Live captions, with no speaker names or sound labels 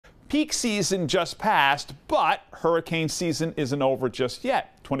Peak season just passed, but hurricane season isn't over just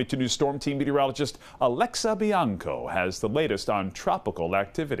yet. 22 News Storm Team meteorologist Alexa Bianco has the latest on tropical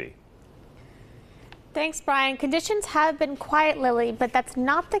activity. Thanks, Brian. Conditions have been quiet, Lily, but that's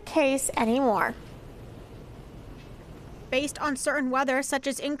not the case anymore. Based on certain weather, such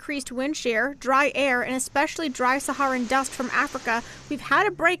as increased wind shear, dry air, and especially dry Saharan dust from Africa, we've had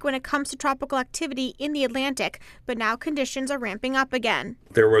a break when it comes to tropical activity in the Atlantic, but now conditions are ramping up again.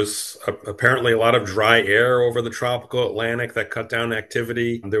 There was apparently a lot of dry air over the tropical Atlantic that cut down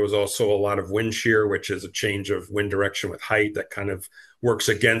activity. There was also a lot of wind shear, which is a change of wind direction with height that kind of works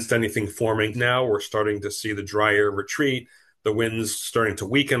against anything forming. Now we're starting to see the dry air retreat. The wind's starting to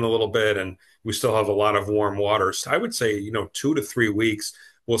weaken a little bit, and we still have a lot of warm water. So I would say, 2 to 3 weeks,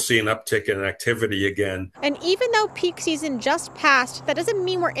 we'll see an uptick in activity again. And even though peak season just passed, that doesn't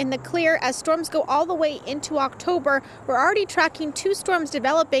mean we're in the clear. As storms go all the way into October, we're already tracking 2 storms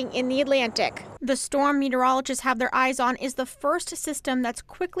developing in the Atlantic. The storm meteorologists have their eyes on is the first system that's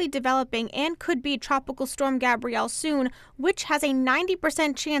quickly developing and could be Tropical Storm Gabrielle soon, which has a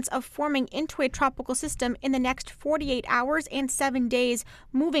 90% chance of forming into a tropical system in the next 48 hours and 7 days,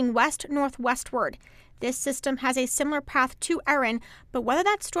 moving west-northwestward. This system has a similar path to Erin, but whether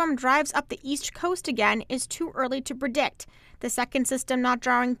that storm drives up the east coast again is too early to predict. The second system, not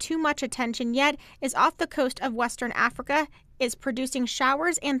drawing too much attention yet, is off the coast of western Africa, is producing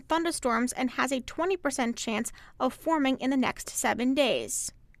showers and thunderstorms, and has a 20% chance of forming in the next 7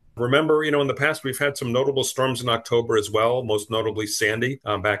 days. Remember, in the past, we've had some notable storms in October as well, most notably Sandy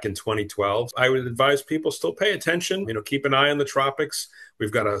back in 2012. I would advise people still pay attention, keep an eye on the tropics.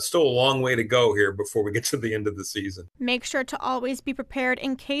 We've got still a long way to go here before we get to the end of the season. Make sure to always be prepared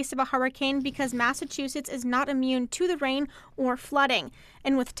in case of a hurricane because Massachusetts is not immune to the rain or flooding.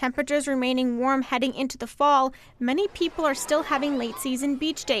 And with temperatures remaining warm heading into the fall, many people are still having late season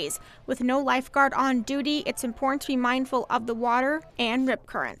beach days. With no lifeguard on duty, it's important to be mindful of the water and rip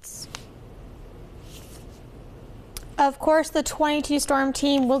currents. Of course, the 22 Storm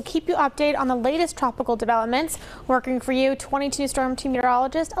Team will keep you updated on the latest tropical developments. Working for you, 22 Storm Team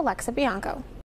meteorologist Alexa Bianco.